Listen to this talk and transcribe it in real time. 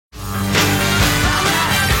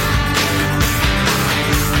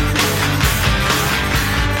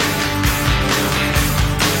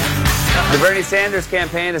The Bernie Sanders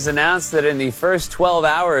campaign has announced that in the first 12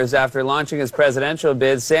 hours after launching his presidential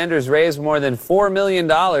bid, Sanders raised more than $4 million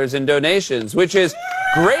in donations, which is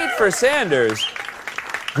great for Sanders.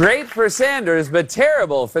 Great for Sanders, but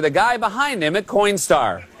terrible for the guy behind him at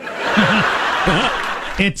Coinstar.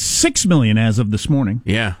 It's $6 million as of this morning.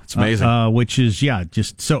 Yeah, it's amazing. Which is,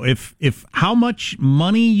 just so if how much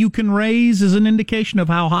money you can raise is an indication of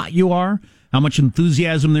how hot you are, how much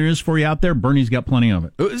enthusiasm there is for you out there, Bernie's got plenty of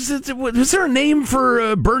it. Was there a name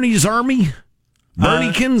for Bernie's army?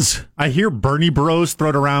 Berniekins? I hear Bernie Bros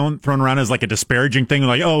thrown around as like a disparaging thing,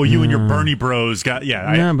 like, oh, you and your Bernie Bros got,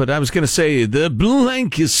 but I was going to say the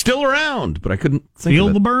blank is still around, but I couldn't think Feel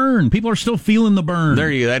of it. the burn. People are still feeling the burn.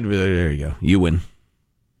 There you go. You win.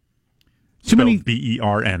 Too many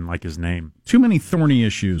BERN, like his name. Too many thorny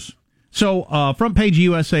issues. So, front page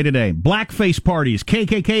USA Today, blackface parties,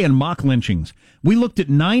 KKK, and mock lynchings. We looked at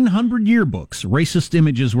 900 yearbooks. Racist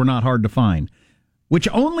images were not hard to find, which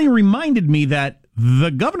only reminded me that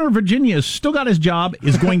the governor of Virginia has still got his job,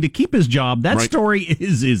 is going to keep his job. That story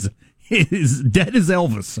is dead as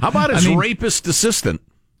Elvis. How about his rapist assistant?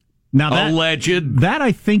 Now that, alleged. That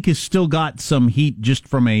I think has still got some heat just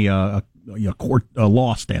from a court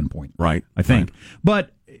law standpoint. Right. I think. Right.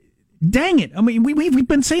 But dang it. I mean, we've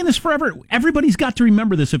been saying this forever. Everybody's got to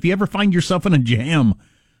remember this. If you ever find yourself in a jam,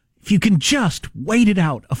 if you can just wait it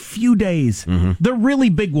out a few days, the really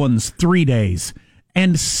big ones, 3 days,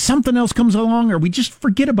 and something else comes along, or we just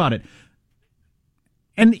forget about it.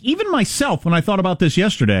 And even myself, when I thought about this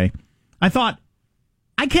yesterday, I thought,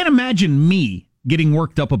 I can't imagine me getting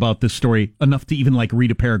worked up about this story enough to even read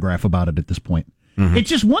a paragraph about it at this point. It's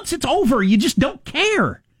just, once it's over, you just don't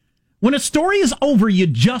care. When a story is over, you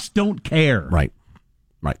just don't care. Right.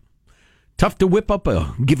 Tough to whip up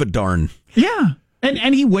give a darn. Yeah.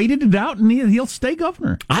 And he waited it out, and he'll stay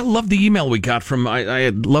governor. I love the email we got from,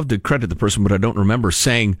 I'd love to credit the person, but I don't remember,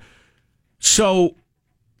 saying, so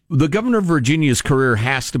the governor of Virginia's career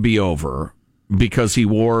has to be over because he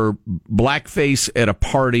wore blackface at a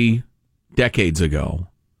party decades ago.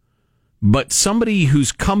 But somebody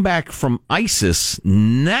who's come back from ISIS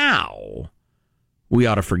now, we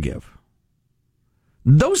ought to forgive.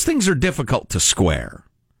 Those things are difficult to square.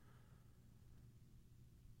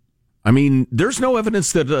 I mean, there's no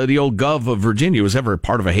evidence that the old gov of Virginia was ever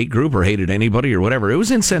part of a hate group or hated anybody or whatever. It was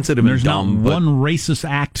insensitive and dumb. There's not one racist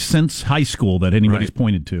act since high school that anybody's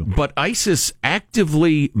pointed to. But ISIS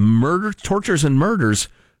actively tortures and murders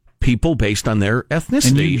people based on their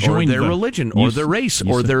ethnicity or their religion or their race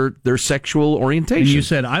or their sexual orientation. And you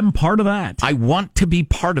said, I'm part of that. I want to be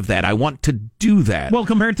part of that. I want to do that. Well,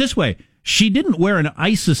 compare it this way. She didn't wear an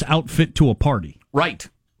ISIS outfit to a party. Right.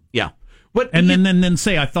 Yeah. But then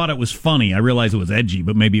say, I thought it was funny. I realized it was edgy,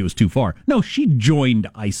 but maybe it was too far. No, she joined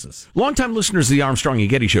ISIS. Longtime listeners of the Armstrong and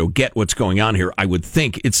Getty Show get what's going on here, I would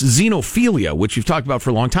think. It's xenophilia, which you've talked about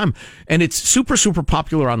for a long time. And it's super, super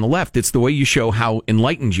popular on the left. It's the way you show how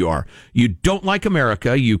enlightened you are. You don't like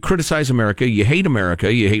America. You criticize America. You hate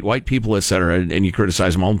America. You hate white people, etc. And you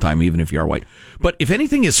criticize them all the time, even if you are white. But if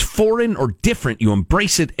anything is foreign or different, you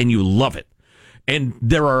embrace it and you love it. And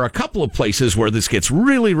there are a couple of places where this gets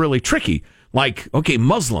really, really tricky. Like, okay,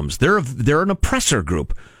 Muslims, they're an oppressor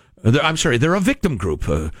group. They're a victim group.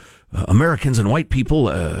 Americans and white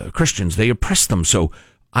people, Christians, they oppress them. So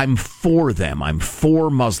I'm for them. I'm for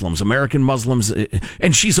Muslims, American Muslims.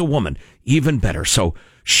 And she's a woman. Even better. So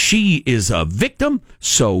she is a victim.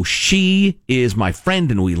 So she is my friend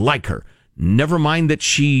and we like her. Never mind that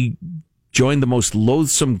she joined the most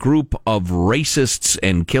loathsome group of racists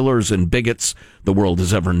and killers and bigots the world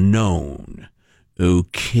has ever known.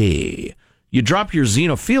 Okay. You drop your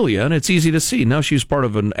xenophilia, and it's easy to see. No, she's part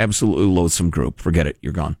of an absolutely loathsome group. Forget it.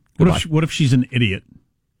 You're gone. What if she's an idiot?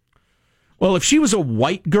 Well, if she was a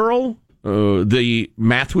white girl, the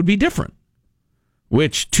math would be different.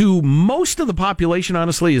 Which, to most of the population,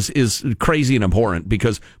 honestly, is crazy and abhorrent.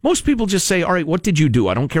 Because most people just say, all right, what did you do?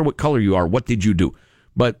 I don't care what color you are. What did you do?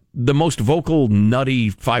 But the most vocal,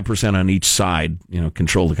 nutty 5% on each side,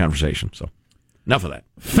 control the conversation. So, enough of that.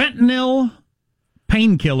 Fentanyl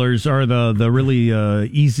painkillers are the really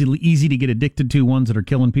easy to get addicted to ones that are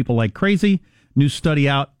killing people like crazy. New study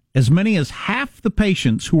out. As many as half the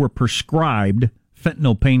patients who were prescribed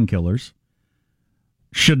fentanyl painkillers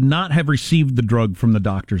should not have received the drug from the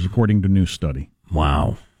doctors, according to new study.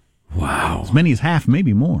 Wow. As many as half,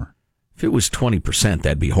 maybe more. If it was 20%,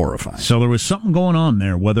 that'd be horrifying. So there was something going on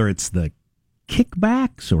there, whether it's the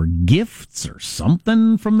kickbacks or gifts or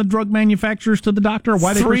something from the drug manufacturers to the doctor,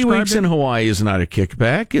 why they 3 weeks it? in Hawaii is not a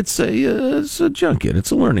kickback. It's a junket.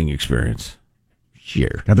 It's a learning experience.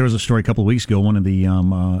 Sure. Now, there was a story a couple of weeks ago. One of the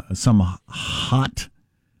some hot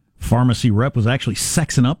pharmacy rep was actually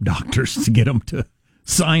sexing up doctors to get them to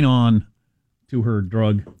sign on to her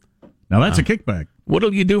drug. Now that's a kickback.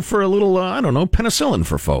 What'll you do for a little, penicillin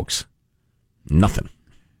for folks? Nothing.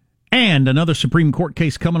 And another Supreme Court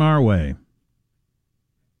case coming our way.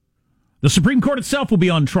 The Supreme Court itself will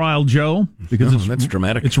be on trial, Joe, because that's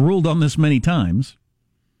dramatic. It's ruled on this many times.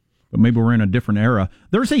 But maybe we're in a different era.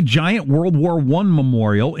 There's a giant World War I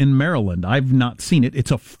memorial in Maryland. I've not seen it.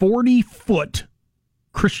 It's a 40-foot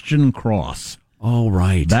Christian cross. Oh,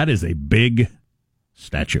 right. That is a big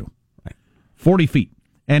statue. Right. 40 feet.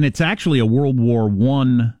 And it's actually a World War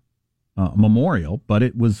I memorial, but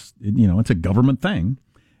it's a government thing.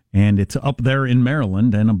 And it's up there in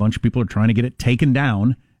Maryland, and a bunch of people are trying to get it taken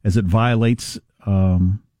down as it violates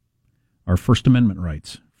our First Amendment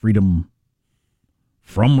rights. Freedom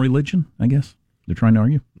from religion, I guess. They're trying to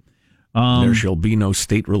argue. There shall be no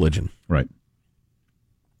state religion. Right.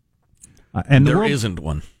 And there isn't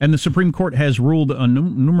one. And the Supreme Court has ruled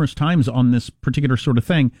numerous times on this particular sort of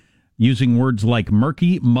thing, using words like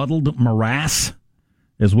murky, muddled, morass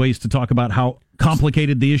as ways to talk about how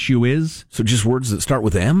complicated the issue is. So just words that start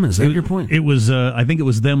with M? Is that your point? It was, I think it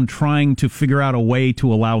was them trying to figure out a way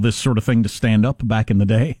to allow this sort of thing to stand up back in the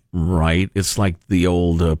day. Right. It's like the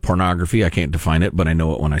old pornography. I can't define it, but I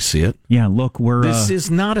know it when I see it. Yeah, look, This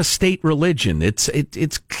is not a state religion. It's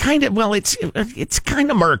kind of, it's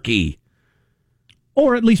kind of murky.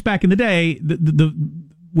 Or at least back in the day,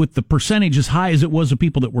 with the percentage as high as it was of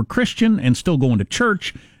people that were Christian and still going to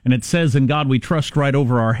church, and it says, "In God we trust," right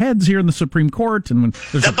over our heads here in the Supreme Court, and when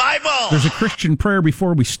there's there's a Christian prayer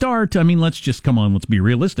before we start. I mean, let's be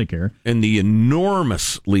realistic here. And the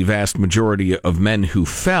enormously vast majority of men who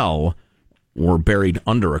fell were buried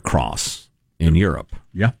under a cross in Europe.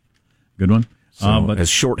 Yeah, good one. So but as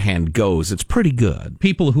shorthand goes, it's pretty good.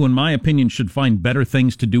 People who, in my opinion, should find better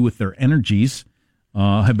things to do with their energies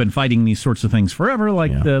have been fighting these sorts of things forever,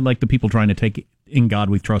 like the people trying to take "In God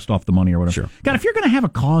We Trust" off the money or whatever. Sure. God, if you're going to have a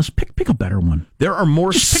cause, pick a better one. There are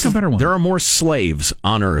more. Pick a better one. There are more slaves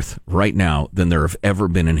on Earth right now than there have ever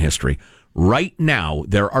been in history. Right now,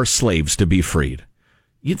 there are slaves to be freed.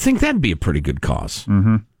 You'd think that'd be a pretty good cause.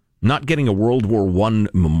 Mm-hmm. Not getting a World War I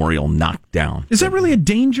memorial knocked down. Is that really a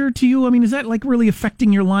danger to you? I mean, is that like really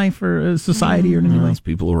affecting your life or society or anything? Those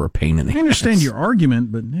people who are a pain in the ass. I understand your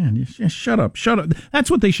argument, but man, just shut up. Shut up.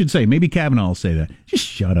 That's what they should say. Maybe Kavanaugh will say that. Just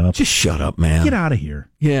shut up. Just shut up, man. Get out of here.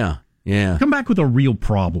 Yeah. Come back with a real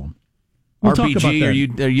problem. We'll talk about that.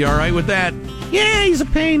 Are you all right with that? Yeah, he's a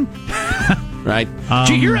pain. Right. Did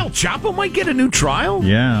you hear El Chapo might get a new trial?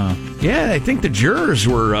 Yeah. Yeah, I think the jurors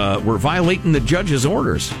were violating the judge's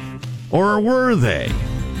orders. Or were they?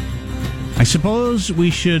 I suppose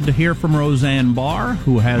we should hear from Roseanne Barr,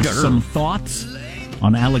 who has some thoughts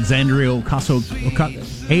on Alexandria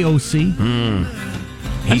AOC.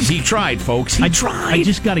 He tried, folks. He tried. I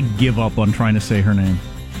just got to give up on trying to say her name.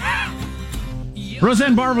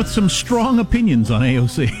 Roseanne Barr with some strong opinions on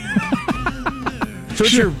AOC. So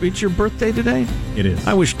it's your birthday today? It is.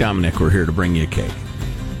 I wish Dominic were here to bring you a cake.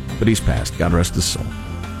 But he's passed. God rest his soul.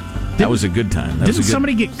 That was a good time. Didn't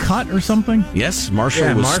somebody get cut or something? Yes,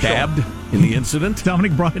 Marshall was stabbed in the incident.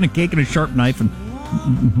 Dominic brought in a cake and a sharp knife,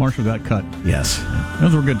 and Marshall got cut. Yes.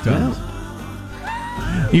 Those were good times.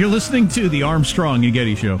 Well. You're listening to the Armstrong and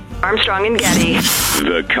Getty Show. Armstrong and Getty.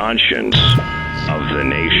 The conscience of the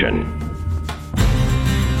nation.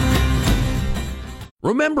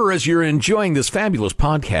 Remember, as you're enjoying this fabulous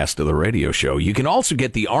podcast of the radio show, you can also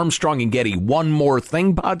get the Armstrong and Getty One More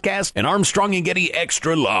Thing podcast and Armstrong and Getty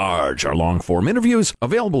Extra Large, our long-form interviews,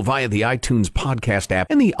 available via the iTunes podcast app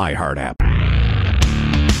and the iHeart app.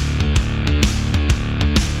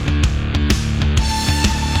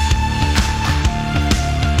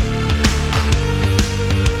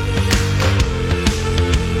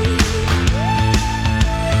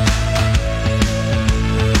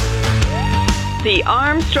 The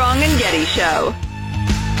Armstrong and Getty Show.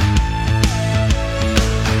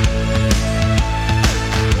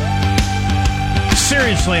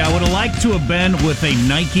 Seriously, I would have liked to have been with a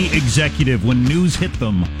Nike executive when news hit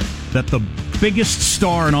them that the biggest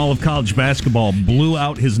star in all of college basketball blew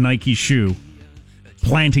out his Nike shoe,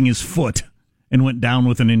 planting his foot, and went down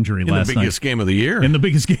with an injury last night. In the biggest game of the year. In the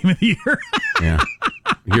biggest game of the year. Yeah.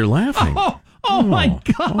 You're laughing. Oh, my God.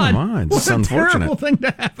 Oh, my. It's what unfortunate. A terrible thing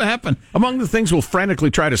to have happen. Among the things we'll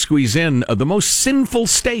frantically try to squeeze in, the most sinful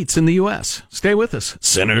states in the U.S. Stay with us,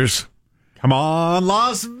 sinners. Come on,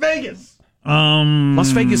 Las Vegas.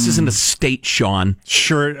 Las Vegas isn't a state, Sean.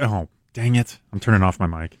 Sure. Oh, dang it. I'm turning off my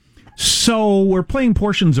mic. So we're playing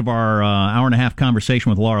portions of our hour and a half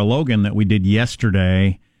conversation with Laura Logan that we did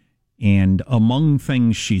yesterday. And among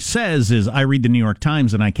things she says is, I read the New York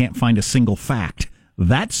Times and I can't find a single fact.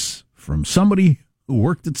 That's from somebody who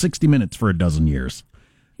worked at 60 Minutes for a dozen years.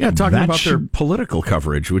 Yeah, talking about their political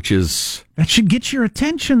coverage, which is... That should get your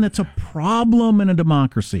attention. That's a problem in a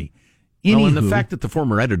democracy. Well, and the fact that the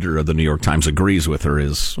former editor of the New York Times agrees with her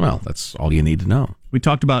is, well, that's all you need to know. We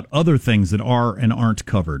talked about other things that are and aren't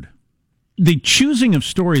covered. The choosing of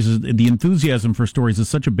stories, the enthusiasm for stories is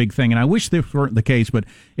such a big thing, and I wish this weren't the case, but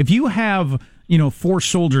if you have, 4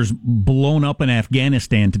 soldiers blown up in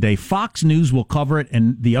Afghanistan today, Fox News will cover it,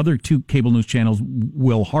 and the other 2 cable news channels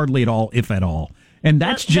will hardly at all, if at all. And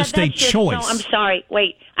that's just a choice. No, I'm sorry.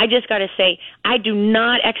 Wait, I just got to say, I do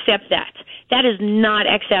not accept that. That is not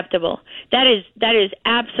acceptable. That is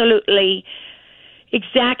absolutely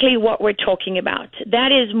exactly what we're talking about.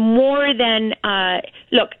 That is more than,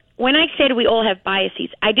 look, when I said we all have biases,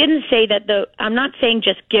 I didn't say that I'm not saying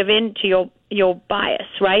just give in to your bias,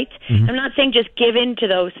 right? Mm-hmm. I'm not saying just give in to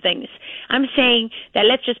those things. I'm saying that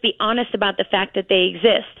let's just be honest about the fact that they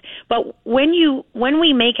exist. But when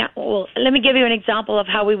we make, well, let me give you an example of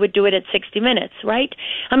how we would do it at 60 Minutes, right?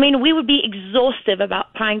 I mean, we would be exhaustive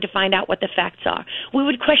about trying to find out what the facts are. We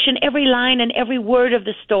would question every line and every word of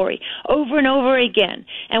the story over and over again,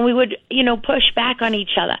 and we would, push back on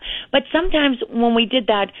each other. But sometimes when we did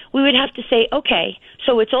that, we would have to say, okay,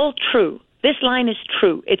 so it's all true. This line is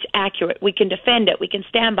true. It's accurate. We can defend it. We can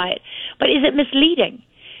stand by it. But is it misleading?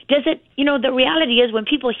 Does it, the reality is when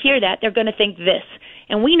people hear that, they're going to think this.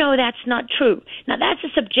 And we know that's not true. Now, that's a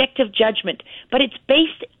subjective judgment, but it's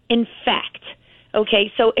based in fact.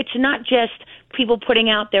 Okay, so it's not just people putting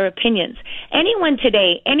out their opinions. Anyone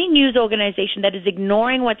today, any news organization that is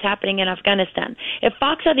ignoring what's happening in Afghanistan, if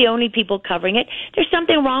Fox are the only people covering it, there's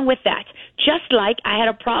something wrong with that. Just like I had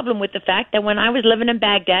a problem with the fact that when I was living in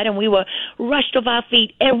Baghdad and we were rushed off our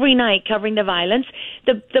feet every night covering the violence,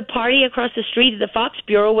 the party across the street at the Fox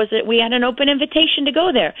Bureau was that we had an open invitation to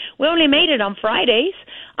go there. We only made it on Fridays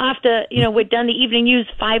after, we'd done the evening news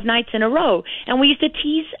 5 nights in a row. And we used to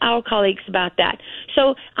tease our colleagues about that.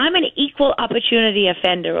 So I'm an equal opportunity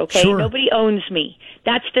offender, okay? Sure. Nobody owns me.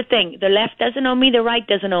 That's the thing. The left doesn't own me. The right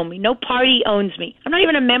doesn't own me. No party owns me. I'm not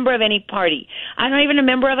even a member of any party. I'm not even a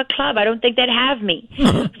member of a club. I don't think they'd have me.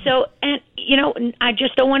 So, and, I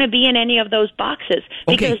just don't want to be in any of those boxes.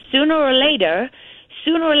 Because sooner or later,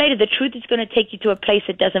 the truth is going to take you to a place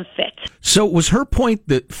that doesn't fit. So was her point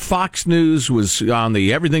that Fox News was on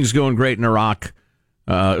the everything's going great in Iraq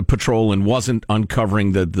patrol and wasn't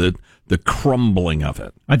uncovering the crumbling of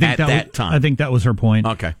it at that time? I think that was her point.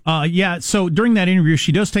 Okay. Yeah. So during that interview,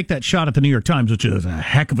 she does take that shot at the New York Times, which is a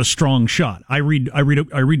heck of a strong shot. I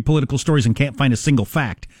read political stories and can't find a single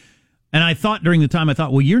fact. And I thought during the time,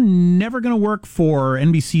 well, you're never going to work for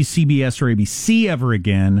NBC, CBS, or ABC ever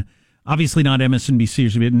again. Obviously not MSNBC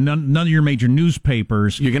or CBS, none of your major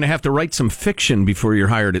newspapers. You're going to have to write some fiction before you're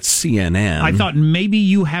hired at CNN. I thought maybe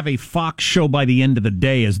you have a Fox show by the end of the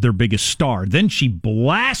day as their biggest star. Then she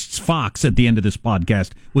blasts Fox at the end of this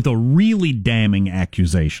podcast with a really damning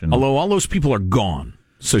accusation. Although all those people are gone,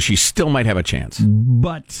 so she still might have a chance.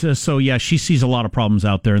 But, she sees a lot of problems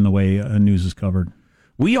out there in the way news is covered.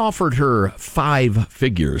 We offered her 5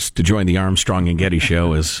 figures to join the Armstrong and Getty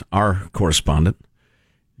show as our correspondent.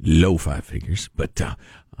 Low 5 figures, but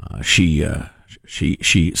she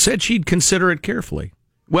said she'd consider it carefully.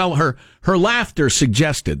 Well, her laughter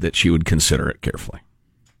suggested that she would consider it carefully.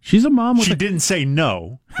 She's a mom. She didn't say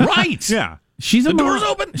no. Right? Yeah. The door's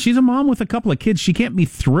open. She's a mom with a couple of kids. She can't be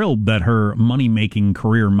thrilled that her money-making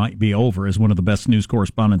career might be over as one of the best news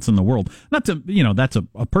correspondents in the world. Not to, that's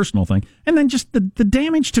a personal thing. And then just the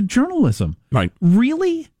damage to journalism. Right.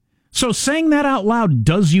 Really? So saying that out loud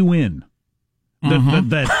does you in.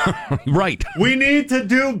 Right. We need to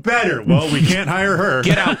do better. Well, we can't hire her.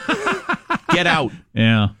 Get out. Get out.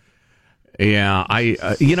 Yeah. Yeah.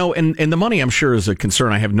 And the money, I'm sure, is a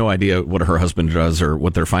concern. I have no idea what her husband does or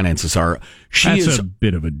what their finances are. That's a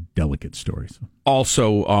bit of a delicate story. So.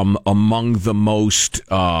 Also among the most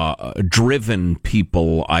driven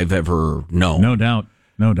people I've ever known. No doubt.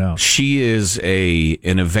 No doubt. She is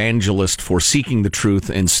an evangelist for seeking the truth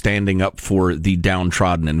and standing up for the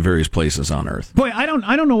downtrodden in various places on earth. Boy, I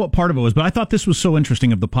don't know what part of it was, but I thought this was so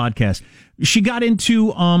interesting of the podcast. She got into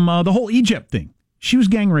the whole Egypt thing. She was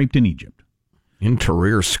gang raped in Egypt. In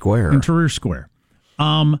Tahrir Square.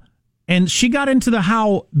 And she got into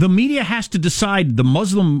how the media has to decide the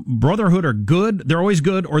Muslim Brotherhood are good, they're always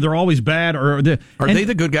good, or they're always bad. Are they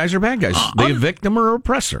the good guys or bad guys? They a victim or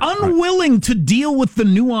oppressor? Unwilling to deal with the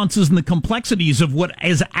nuances and the complexities of what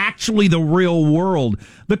is actually the real world.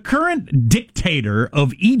 The current dictator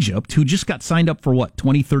of Egypt, who just got signed up for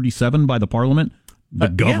 2037 by the parliament? the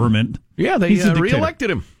government. Yeah, they He's a dictator. reelected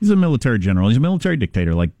him. He's a military general. He's a military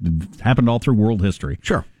dictator, like happened all through world history.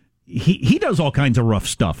 Sure. He does all kinds of rough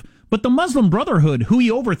stuff. But the Muslim Brotherhood, who he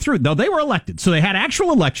overthrew, though they were elected, so they had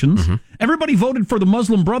actual elections. Mm-hmm. Everybody voted for the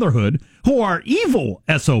Muslim Brotherhood, who are evil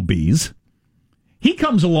SOBs. He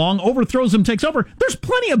comes along, overthrows them, takes over. There's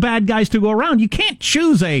plenty of bad guys to go around. You can't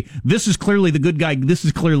choose this is clearly the good guy, this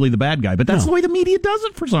is clearly the bad guy. But that's the way the media does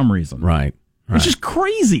it for some reason. Right. It's just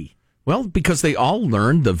crazy. Well, because they all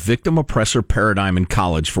learned the victim-oppressor paradigm in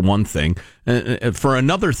college, for one thing. For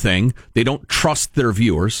another thing, they don't trust their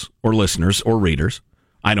viewers or listeners or readers,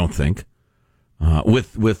 I don't think,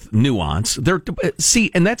 with nuance.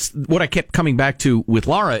 And that's what I kept coming back to with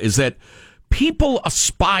Laura, is that people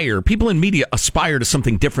in media aspire to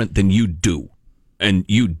something different than you do, and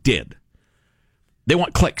you did. They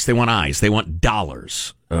want clicks, they want eyes, they want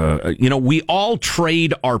dollars. We all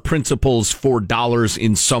trade our principles for dollars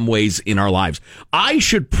in some ways in our lives.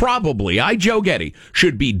 Joe Getty,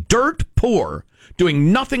 should be dirt poor,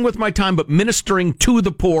 doing nothing with my time but ministering to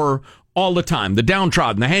the poor all the time, the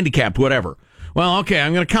downtrodden, the handicapped, whatever. Well, okay,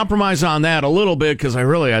 I'm going to compromise on that a little bit because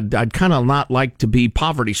I'd kind of not like to be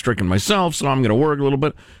poverty-stricken myself, so I'm going to work a little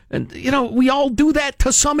bit. And, we all do that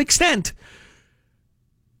to some extent.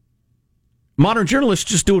 Modern journalists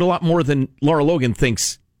just do it a lot more than Laura Logan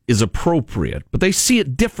thinks is appropriate, but they see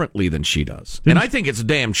it differently than she does. And I think it's a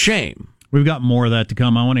damn shame. We've got more of that to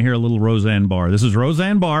come. I want to hear a little Roseanne Barr. This is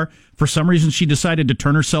Roseanne Barr. For some reason, she decided to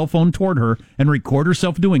turn her cell phone toward her and record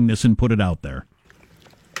herself doing this and put it out there.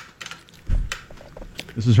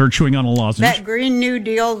 This is her chewing on a lozenge. That Green New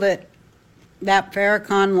Deal that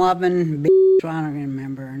Farrakhan loving bitch, I don't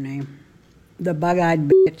remember her name. The bug-eyed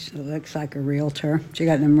bitch that looks like a realtor. She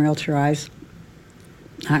got them realtor eyes.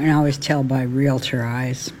 I can always tell by realtor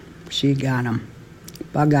eyes. She got them.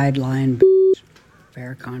 Bug-eyed lying bitch.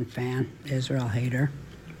 Farrakhan fan. Israel hater.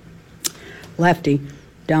 Lefty.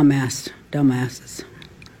 Dumbasses.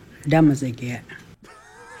 Dumb as they get.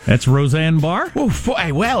 That's Roseanne Barr. Oh,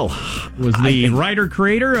 well, was the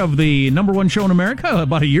writer-creator of the #1 show in America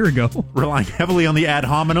about a year ago. Relying heavily on the ad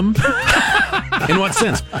hominem. In what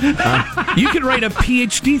sense? You could write a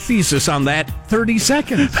PhD thesis on that 30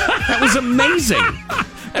 seconds. That was amazing.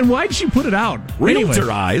 And why'd she put it out? Realtor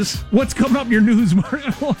eyes. What's coming up in your news,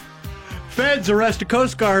 Mario? Feds arrest a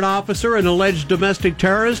Coast Guard officer, an alleged domestic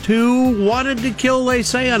terrorist who wanted to kill, they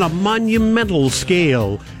say, on a monumental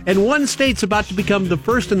scale. And one state's about to become the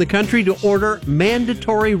first in the country to order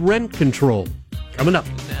mandatory rent control. Coming up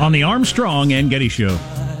on the Armstrong and Getty Show.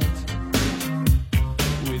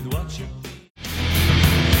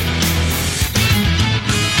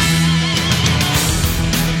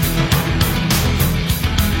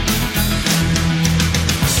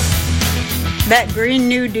 That Green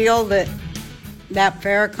New Deal that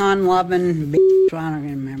Farrakhan loving bitch, I don't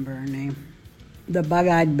remember her name. The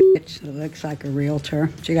bug-eyed bitch that looks like a realtor.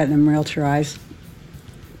 She got them realtor eyes.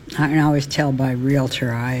 I can always tell by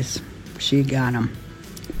realtor eyes. She got them.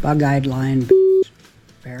 Bug-eyed lying bitch.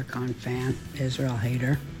 Farrakhan fan. Israel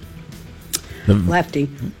hater. Lefty.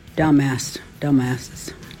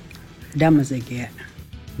 Dumbasses. Dumb as they get.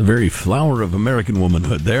 The very flower of American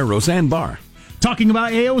womanhood there, Roseanne Barr. Talking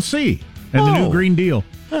about AOC and the new Green Deal.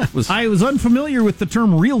 I was unfamiliar with the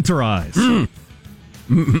term realtor eyes.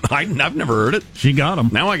 I've never heard it. She got them.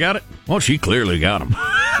 Now I got it. Well, she clearly got them.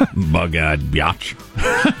 Bug-eyed biatch.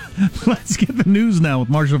 Let's get the news now with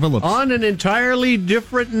Marshall Phillips. On an entirely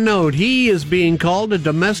different note, he is being called a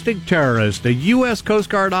domestic terrorist. A U.S. Coast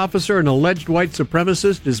Guard officer, an alleged white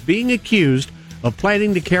supremacist, is being accused of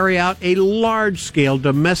planning to carry out a large-scale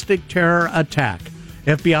domestic terror attack.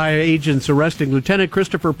 FBI agents arresting Lieutenant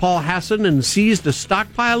Christopher Paul Hassan and seized a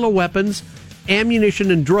stockpile of weapons, ammunition,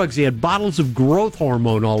 and drugs. He had bottles of growth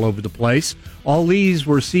hormone all over the place. All these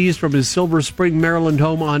were seized from his Silver Spring, Maryland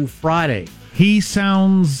home on Friday. He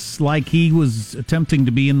sounds like he was attempting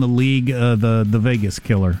to be in the league, the Vegas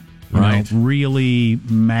killer. Right. Really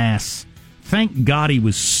mass. Thank God he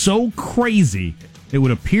was so crazy, it would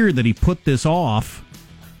appear that he put this off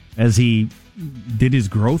as he did his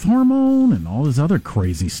growth hormone and all this other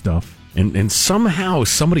crazy stuff. And somehow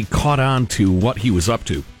somebody caught on to what he was up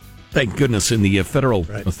to. Thank goodness, and the federal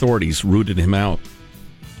authorities rooted him out.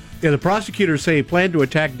 Yeah, the prosecutors say he planned to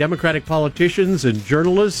attack Democratic politicians and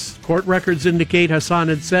journalists. Court records indicate Hassan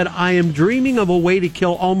had said, "I am dreaming of a way to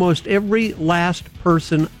kill almost every last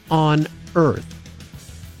person on Earth."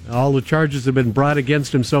 All the charges have been brought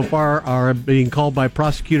against him so far are being called by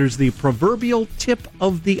prosecutors the proverbial tip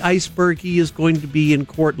of the iceberg. He is going to be in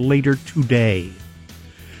court later today.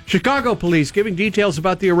 Chicago police giving details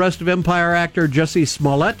about the arrest of Empire actor Jussie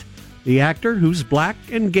Smollett. The actor, who's black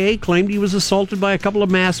and gay, claimed he was assaulted by a couple of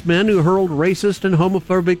masked men who hurled racist and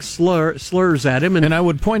homophobic slurs at him. And I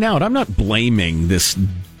would point out, I'm not blaming this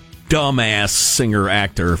dumbass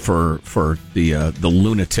singer-actor for the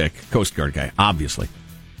lunatic Coast Guard guy, obviously.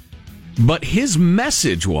 But his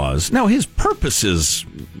message was, now his purposes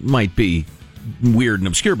might be weird and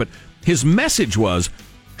obscure, but his message was,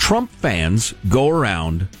 Trump fans go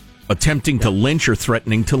around attempting to lynch or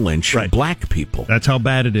threatening to lynch black people. That's how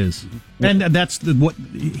bad it is. And that's what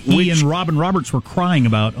he and Robin Roberts were crying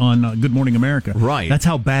about on Good Morning America. Right. That's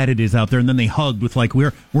how bad it is out there. And then they hugged with like,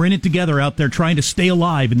 we're in it together out there trying to stay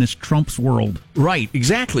alive in this Trump's world. Right,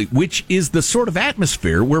 exactly. Which is the sort of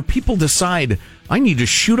atmosphere where people decide, I need to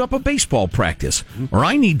shoot up a baseball practice, or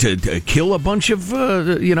I need to kill a bunch of,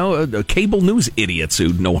 cable news idiots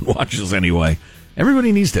who no one watches anyway.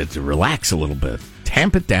 Everybody needs to relax a little bit.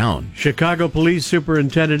 Tamp it down. Chicago Police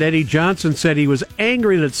Superintendent Eddie Johnson said he was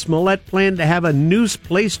angry that Smollett planned to have a noose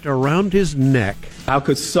placed around his neck. How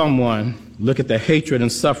could someone look at the hatred and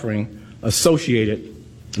suffering associated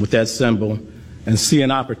with that symbol and see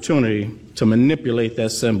an opportunity to manipulate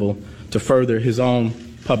that symbol to further his own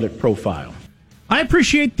public profile? I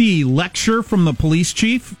appreciate the lecture from the police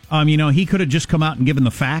chief. He could have just come out and given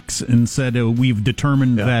the facts and said, we've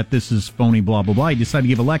determined that this is phony, blah, blah, blah. He decided to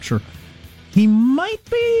give a lecture. He might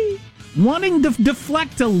be wanting to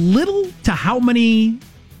deflect a little to how many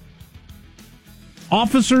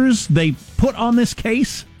officers they put on this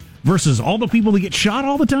case versus all the people that get shot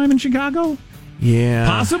all the time in Chicago. Yeah.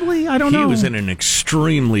 Possibly? I don't know. He was in an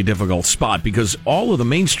extremely difficult spot because all of the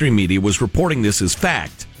mainstream media was reporting this as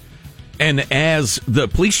fact. And as the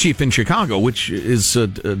police chief in Chicago, which is a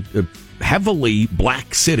heavily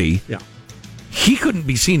black city, he couldn't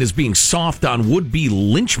be seen as being soft on would-be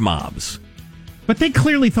lynch mobs. But they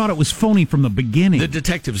clearly thought it was phony from the beginning. The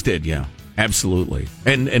detectives did, yeah. Absolutely.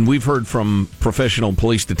 And we've heard from professional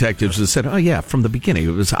police detectives that said, oh, yeah, from the beginning,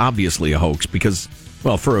 it was obviously a hoax because,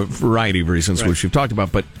 well, for a variety of reasons, which we've talked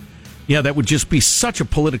about. But, yeah, that would just be such a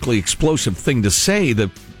politically explosive thing to say that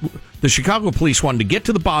the Chicago police wanted to get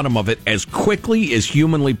to the bottom of it as quickly as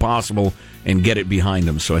humanly possible and get it behind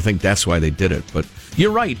them. So I think that's why they did it. But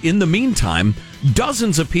you're right. In the meantime,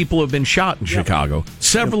 dozens of people have been shot in Chicago,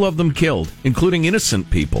 several of them killed, including innocent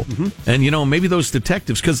people. And, maybe those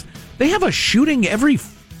detectives, because they have a shooting every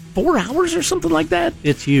 4 hours or something like that.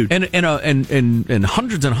 It's huge. And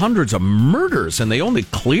hundreds and hundreds of murders, and they only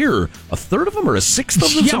clear a third of them or a sixth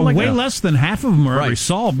of them? Yeah, way less than half of them are ever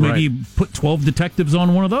solved. Maybe put 12 detectives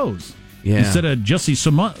on one of those. Yeah. Instead of Jussie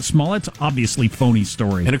Smollett's obviously phony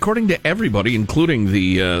story. And according to everybody, including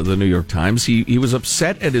the New York Times, he was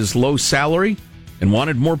upset at his low salary and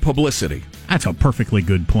wanted more publicity. That's a perfectly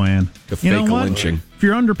good plan. To fake a lynching. If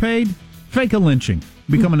you're underpaid, fake a lynching.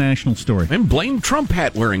 Become a national story. And blame Trump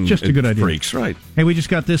hat wearing just a good idea. Freaks, right? Hey, we just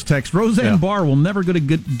got this text. Roseanne Barr will never get a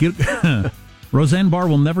good Roseanne Barr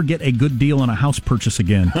will never get a good deal on a house purchase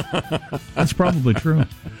again. That's probably true.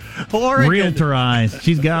 Realtor eyes.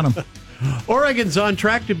 She's got them. Oregon's on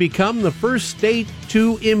track to become the first state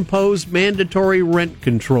to impose mandatory rent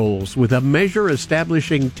controls, with a measure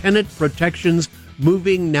establishing tenant protections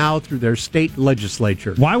moving now through their state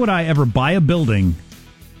legislature. Why would I ever buy a building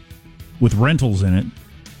with rentals in it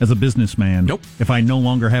as a businessman if I no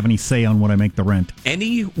longer have any say on what I make the rent?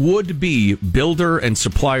 Any would-be builder and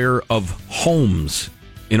supplier of homes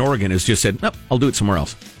in Oregon has just said, nope, I'll do it somewhere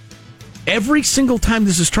else. Every single time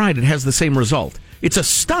this is tried, it has the same result. It's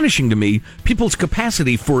astonishing to me, people's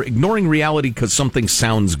capacity for ignoring reality because something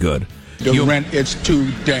sounds good. The rent is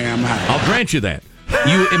too damn high. I'll grant you that.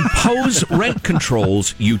 You impose rent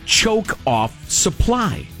controls, you choke off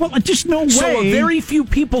supply. Well, just no way. So very few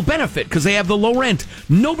people benefit because they have the low rent.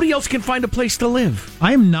 Nobody else can find a place to live.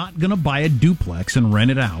 I am not going to buy a duplex and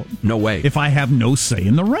rent it out. No way. If I have no say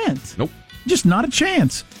in the rent. Nope. Just not a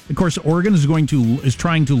chance. Of course, Oregon is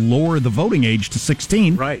trying to lower the voting age to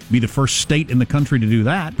 16. Right. Be the first state in the country to do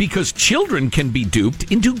that. Because children can be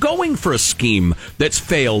duped into going for a scheme that's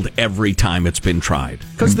failed every time it's been tried.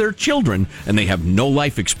 Because they're children and they have no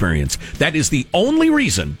life experience. That is the only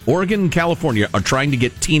reason Oregon and California are trying to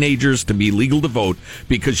get teenagers to be legal to vote,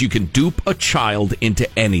 because you can dupe a child into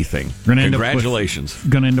anything. Congratulations.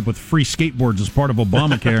 Going to end up with free skateboards as part of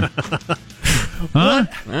Obamacare.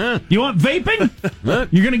 Huh? You want vaping?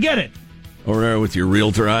 You're going to get it. Over there with your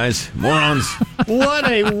realtor eyes. Morons. What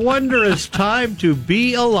a wondrous time to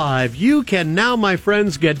be alive. You can now, my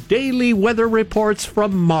friends, get daily weather reports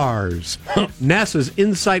from Mars. NASA's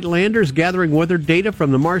InSight lander is gathering weather data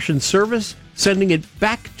from the Martian surface, sending it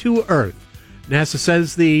back to Earth. NASA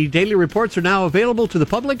says the daily reports are now available to the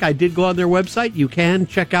public. I did go on their website. You can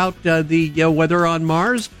check out the weather on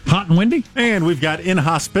Mars. Hot and windy. And we've got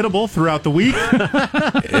inhospitable throughout the week.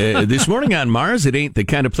 This morning on Mars, it ain't the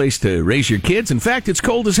kind of place to raise your kids. In fact, it's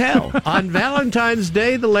cold as hell. On Valentine's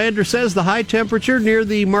Day, the lander says the high temperature near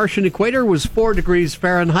the Martian equator was 4 degrees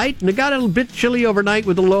Fahrenheit, and it got a bit chilly overnight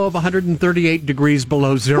with a low of 138 degrees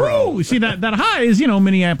below zero. Woo! See, that high is,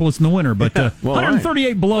 Minneapolis in the winter, but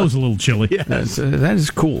 138 below is a little chilly. Yeah. That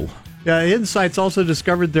is cool. Insights also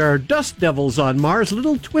discovered there are dust devils on Mars,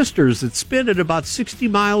 little twisters that spin at about 60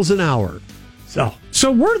 miles an hour.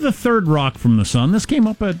 So we're the third rock from the sun. This came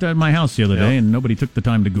up at my house the other day, and nobody took the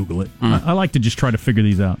time to Google it. I like to just try to figure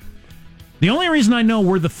these out. The only reason I know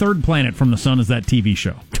we're the third planet from the sun is that TV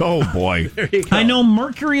show. Oh, boy. There you go. I know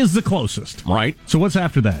Mercury is the closest. Right. So what's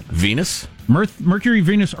after that? Venus. Mercury,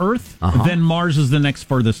 Venus, Earth. Then Mars is the next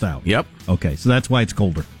furthest out. Yep. Okay, so that's why it's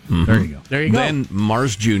colder. There you go. There you go. Then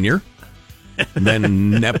Mars Junior. Then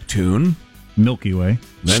Neptune. Milky Way.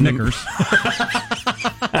 Then Snickers.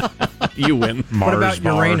 You win. What about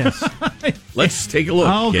Uranus? Let's take a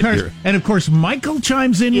look. And of course, Michael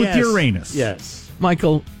chimes in with Uranus. Yes.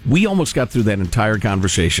 Michael, we almost got through that entire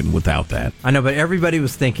conversation without that. I know, but everybody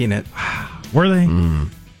was thinking it. Were they?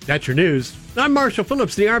 That's your news. I'm Marshall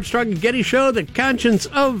Phillips, the Armstrong and Getty Show, the conscience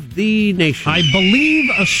of the nation. I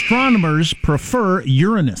believe astronomers prefer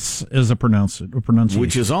Uranus as a pronunciation.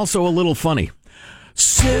 Which is also a little funny.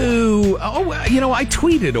 So, I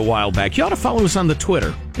tweeted a while back. You ought to follow us on the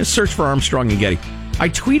Twitter. Just search for Armstrong and Getty. I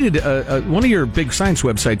tweeted, one of your big science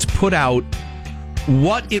websites put out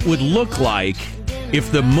what it would look like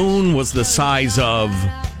if the moon was the size of...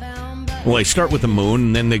 Well, they start with the moon,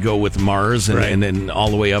 and then they go with Mars, and then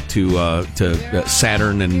all the way up to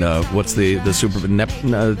Saturn, and what's the super...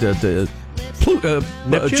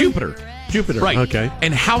 Jupiter. Jupiter. Right. Okay.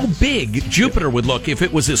 And how big Jupiter would look if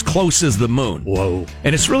it was as close as the moon. Whoa.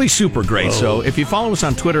 And it's really super great. Whoa. So if you follow us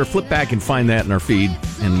on Twitter, flip back and find that in our feed.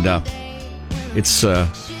 And it's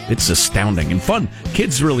astounding and fun.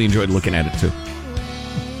 Kids really enjoyed looking at it, too.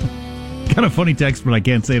 Got a funny text, but I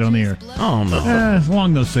can't say it on the air. Oh, no.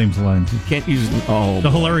 Along those same lines. You can't use... Oh. The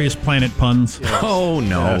hilarious planet puns. Yes. Oh,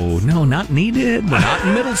 no. No, not needed. We're not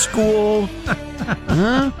in middle school.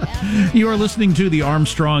 Huh? You are listening to the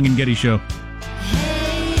Armstrong and Getty Show.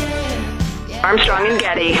 Armstrong and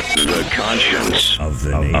Getty. The conscience of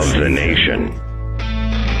the nation.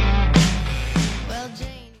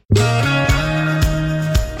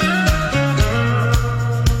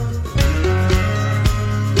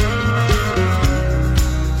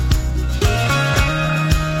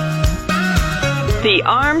 The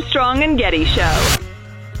Armstrong and Getty Show.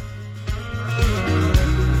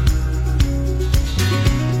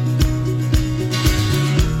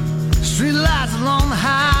 Street lights along the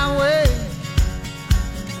highway.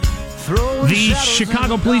 The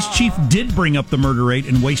Chicago police chief did bring up the murder rate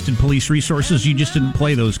and wasted police resources. You just didn't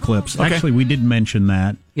play those clips. Okay. Actually, we did mention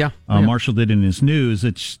that. Yeah. Marshall did in his news.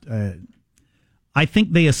 It's. I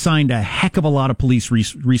think they assigned a heck of a lot of police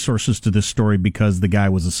resources to this story because the guy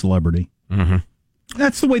was a celebrity. Mm-hmm.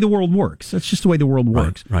 That's the way the world works. That's just the way the world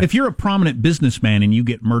works. Right. If you're a prominent businessman and you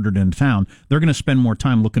get murdered in town, they're going to spend more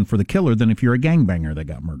time looking for the killer than if you're a gangbanger that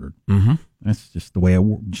got murdered. Mm-hmm. That's just the way it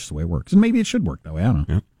works. And maybe it should work that way. I don't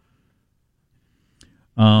know.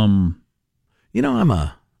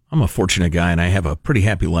 Yeah. I'm a fortunate guy and I have a pretty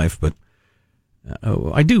happy life, but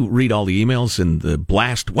I do read all the emails, and the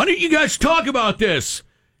blast, "Why don't you guys talk about this?"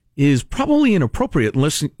 is probably inappropriate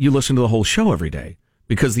unless you listen to the whole show every day.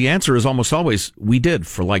 Because the answer is almost always, we did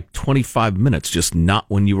for like 25 minutes, just not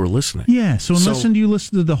when you were listening. Yeah, so you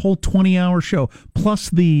listen to the whole 20-hour show, plus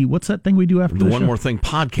the, what's that thing we do after the show? One More Thing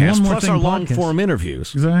podcast, plus our long-form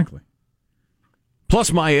interviews. Exactly.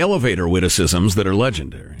 Plus my elevator witticisms that are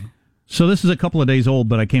legendary. So this is a couple of days old,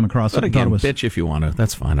 but I came across it. But again, bitch if you want to.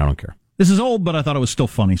 That's fine, I don't care. This is old, but I thought it was still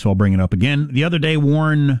funny, so I'll bring it up again. The other day,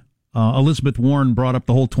 Elizabeth Warren brought up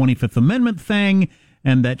the whole 25th Amendment thing,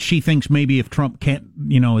 and that she thinks maybe if Trump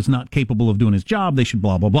is not capable of doing his job, they should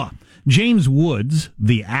blah, blah, blah. James Woods,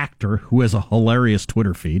 the actor, who has a hilarious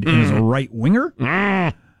Twitter feed and is a right-winger,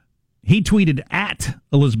 he tweeted at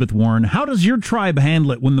Elizabeth Warren, "How does your tribe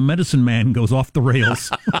handle it when the medicine man goes off the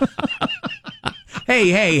rails?"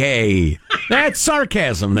 Hey. That's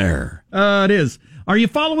sarcasm there. It is. Are you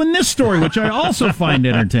following this story, which I also find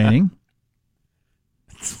entertaining?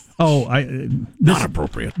 Not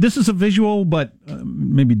appropriate. This is a visual, but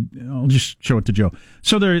maybe I'll just show it to Joe.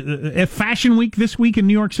 So there, at Fashion Week this week in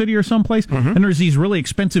New York City or someplace, and there's these really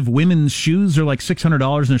expensive women's shoes. They're like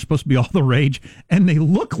 $600, and they're supposed to be all the rage. And they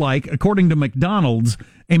look like, according to McDonald's,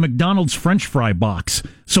 a McDonald's French fry box.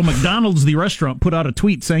 So McDonald's, the restaurant, put out a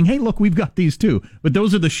tweet saying, "Hey, look, we've got these too." But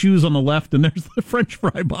those are the shoes on the left, and there's the French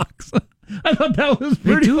fry box. I thought that was pretty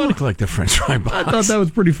funny. They do look like the French fry box. I thought that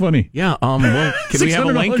was pretty funny. Yeah. Well, can we have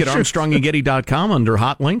a link at ArmstrongandGetty.com under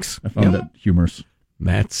hot links? I found that humorous.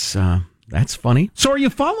 That's funny. So are you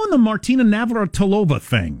following the Martina Navratilova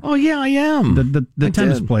thing? Oh, yeah, I am. The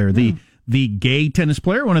tennis player, the gay tennis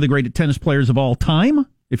player, one of the great tennis players of all time.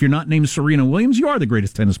 If you're not named Serena Williams, you are the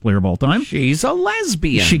greatest tennis player of all time. She's a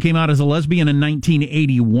lesbian. She came out as a lesbian in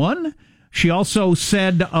 1981. She also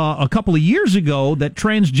said a couple of years ago that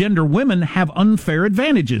transgender women have unfair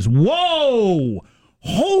advantages. Whoa!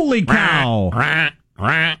 Holy cow!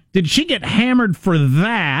 Did she get hammered for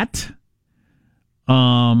that?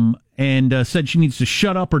 And said she needs to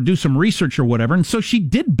shut up or do some research or whatever. And so she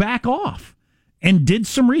did back off and did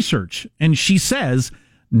some research. And she says,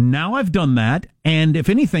 now I've done that, and if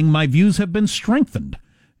anything, my views have been strengthened.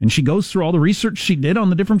 And she goes through all the research she did on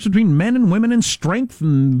the difference between men and women and strength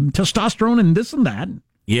and testosterone and this and that.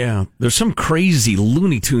 Yeah, there's some crazy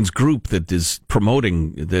Looney Tunes group that is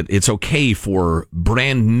promoting that it's okay for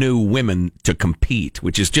brand new women to compete,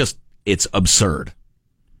 which is just, it's absurd.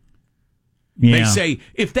 Yeah. They say,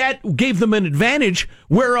 if that gave them an advantage,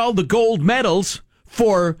 where are all the gold medals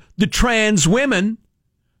for the trans women?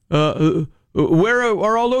 Where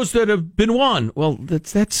are all those that have been won? Well,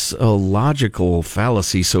 that's a logical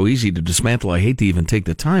fallacy, so easy to dismantle. I hate to even take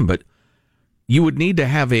the time, but you would need to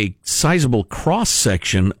have a sizable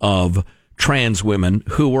cross-section of trans women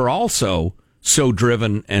who were also so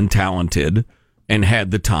driven and talented and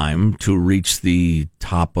had the time to reach the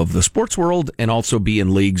top of the sports world and also be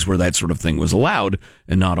in leagues where that sort of thing was allowed,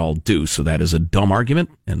 and not all do. So that is a dumb argument,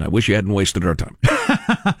 and I wish you hadn't wasted our time.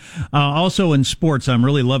 Also in sports, I'm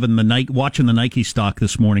really loving watching the Nike stock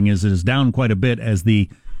this morning, as it is down quite a bit as the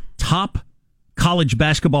top college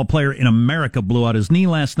basketball player in America blew out his knee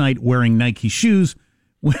last night wearing Nike shoes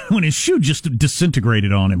when his shoe just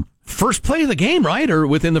disintegrated on him. First play of the game, right? Or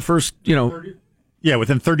within the first, Yeah,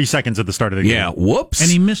 within 30 seconds of the start of the game. Yeah, whoops.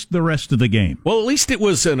 And he missed the rest of the game. Well, at least it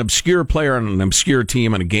was an obscure player on an obscure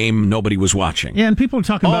team in a game nobody was watching. Yeah, and people are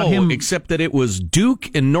talking about him. Except that it was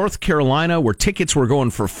Duke in North Carolina where tickets were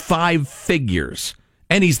going for 5 figures.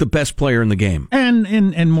 And he's the best player in the game.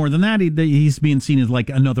 And more than that, he's being seen as like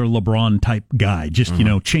another LeBron type guy. Just,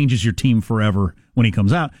 changes your team forever when he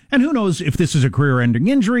comes out. And who knows if this is a career-ending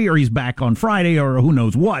injury or he's back on Friday or who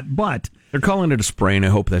knows what, but they're calling it a sprain. I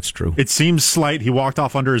hope that's true. It seems slight. He walked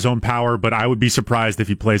off under his own power, but I would be surprised if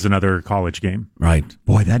he plays another college game. Right.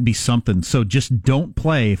 Boy, that'd be something. So just don't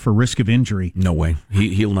play for risk of injury. No way.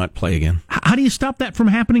 He'll not play again. How do you stop that from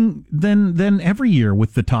happening then every year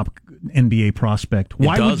with the top NBA prospect?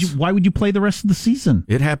 Why would you play the rest of the season?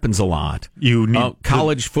 It happens a lot. You need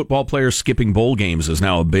college football players skipping bowl games is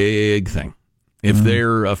now a big thing. If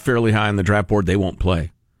they're fairly high on the draft board, they won't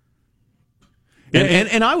play.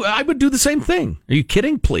 And I would do the same thing. Are you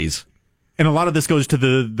kidding? Please. And a lot of this goes to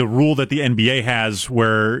the rule that the NBA has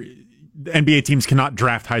where the NBA teams cannot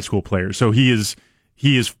draft high school players. So he is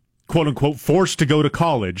quote unquote forced to go to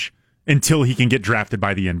college until he can get drafted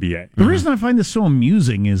by the NBA. The reason I find this so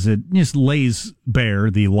amusing is it just lays bare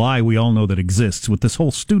the lie we all know that exists with this whole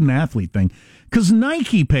student-athlete thing. Because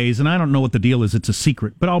Nike pays, and I don't know what the deal is, it's a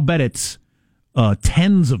secret, but I'll bet it's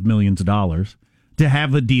tens of millions of dollars to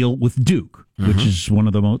have a deal with Duke, which is one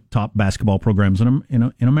of the top basketball programs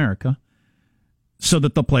in America, so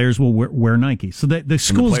that the players will wear Nike. So that the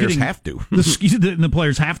schools have to. The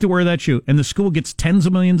players have to wear that shoe, and the school gets tens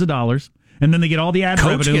of millions of dollars. And then they get all the ad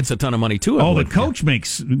revenue. Coach gets a ton of money, too. The coach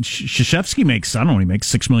makes, Krzyzewski makes, I don't know, he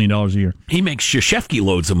makes $6 million a year. He makes Krzyzewski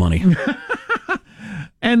loads of money.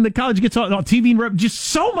 And the college gets all TV, just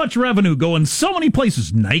so much revenue going so many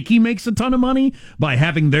places. Nike makes a ton of money by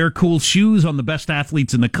having their cool shoes on the best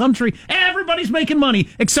athletes in the country. Everybody's making money,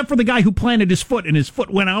 except for the guy who planted his foot, and his foot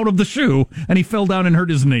went out of the shoe, and he fell down and hurt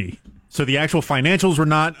his knee. So the actual financials were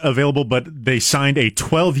not available, but they signed a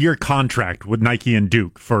 12-year contract with Nike and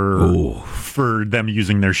Duke for them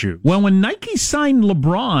using their shoe. Well, when Nike signed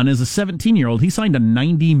LeBron as a 17-year-old, he signed a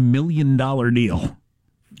 $90 million deal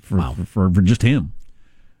for just him.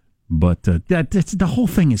 But the whole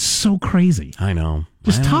thing is so crazy. I know.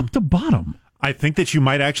 Just top to bottom. I think that you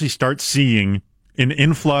might actually start seeing an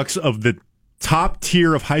influx of the top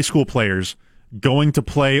tier of high school players going to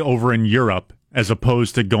play over in Europe as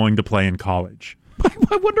opposed to going to play in college.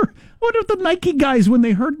 I wonder if the Nike guys, when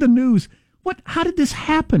they heard the news, how did this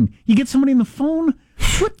happen? You get somebody on the phone?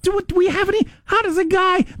 Do we have any? How does a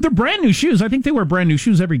guy? They're brand new shoes. I think they wear brand new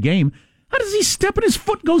shoes every game. How does he step and his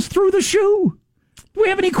foot goes through the shoe? Do we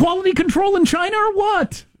have any quality control in China or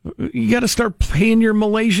what? You got to start paying your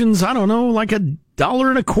Malaysians, I don't know, like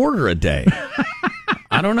 $1.25 a day.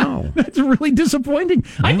 I don't know. That's really disappointing.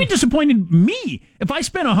 I'd be disappointed me if I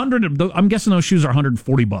spent $100. I'm guessing those shoes are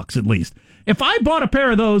 $140 at least. If I bought a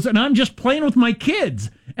pair of those and I'm just playing with my kids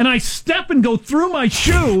and I step and go through my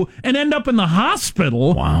shoe and end up in the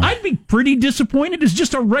hospital, I'd be pretty disappointed as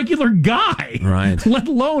just a regular guy. Right. Let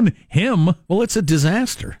alone him. Well, it's a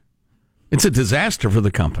disaster. It's a disaster for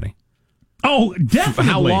the company. Oh,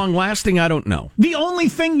 definitely. How long lasting, I don't know. The only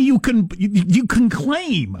thing you can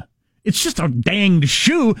claim, it's just a danged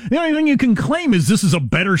shoe. The only thing you can claim is this is a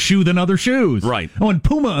better shoe than other shoes. Right. Oh, and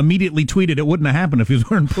Puma immediately tweeted it wouldn't have happened if he was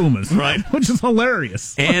wearing Pumas. Right. Which is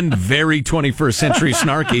hilarious. And very 21st century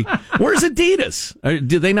snarky. Where's Adidas?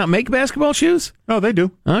 Do they not make basketball shoes? Oh, they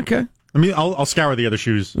do. Okay. I mean, I'll scour the other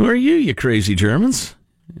shoes. Where are you crazy Germans?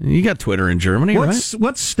 You got Twitter in Germany, right?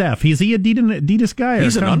 What's Steph? Is he Adidas guy?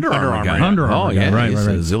 He's an Under Armour guy. Under Armour guy. Right.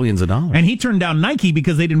 Zillions of dollars. And he turned down Nike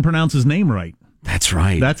because they didn't pronounce his name right. That's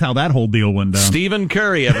right. That's how that whole deal went down. Stephen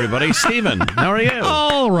Curry, everybody. Stephen, how are you?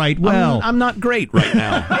 All right, well. I'm not great right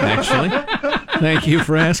now, actually. Thank you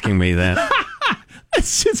for asking me that. It's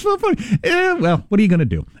so funny. Well, what are you going to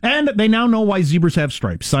do? And they now know why zebras have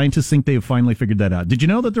stripes. Scientists think they have finally figured that out. Did you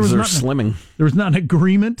know that there was not an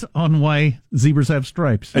agreement on why zebras have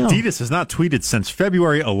stripes? Adidas has not tweeted since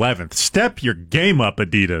February 11th. Step your game up,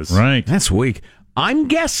 Adidas. Right. That's weak. I'm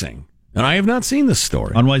guessing, and I have not seen this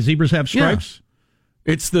story, on why zebras have stripes. Yeah.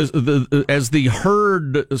 It's as the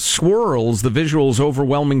herd swirls, the visual's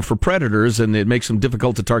overwhelming for predators, and it makes them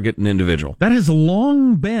difficult to target an individual. That has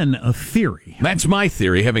long been a theory. That's my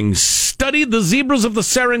theory, having studied the zebras of the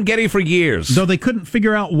Serengeti for years. Though they couldn't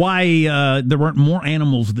figure out why there weren't more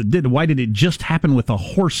animals that did. Why did it just happen with a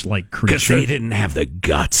horse-like creature? Because they didn't have the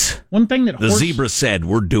guts. One thing that the zebra said,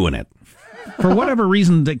 we're doing it. For whatever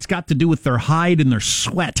reason, it's got to do with their hide and their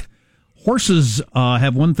sweat. Horses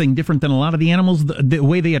have one thing different than a lot of the animals, the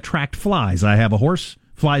way they attract flies. I have a horse.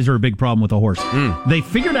 Flies are a big problem with a horse. They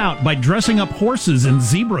figured out by dressing up horses in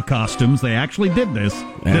zebra costumes, they actually did this,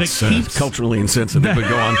 that it keeps... culturally insensitive, but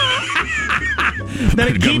go on.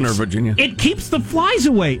 Governor of Virginia. It keeps the flies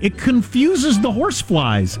away. It confuses the horse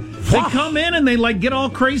flies. They come in and they get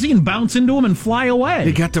all crazy and bounce into them and fly away.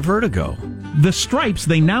 They got the vertigo. The stripes,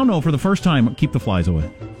 they now know for the first time, keep the flies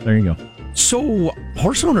away. There you go. So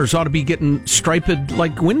horse owners ought to be getting striped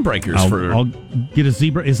like windbreakers. I'll get a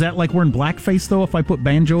zebra. Is that like wearing blackface though? If I put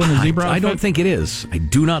banjo in a zebra outfit? I don't think it is. I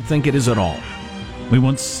do not think it is at all.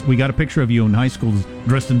 We got a picture of you in high school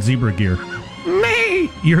dressed in zebra gear. Me.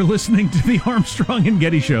 You're listening to the Armstrong and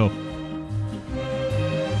Getty Show.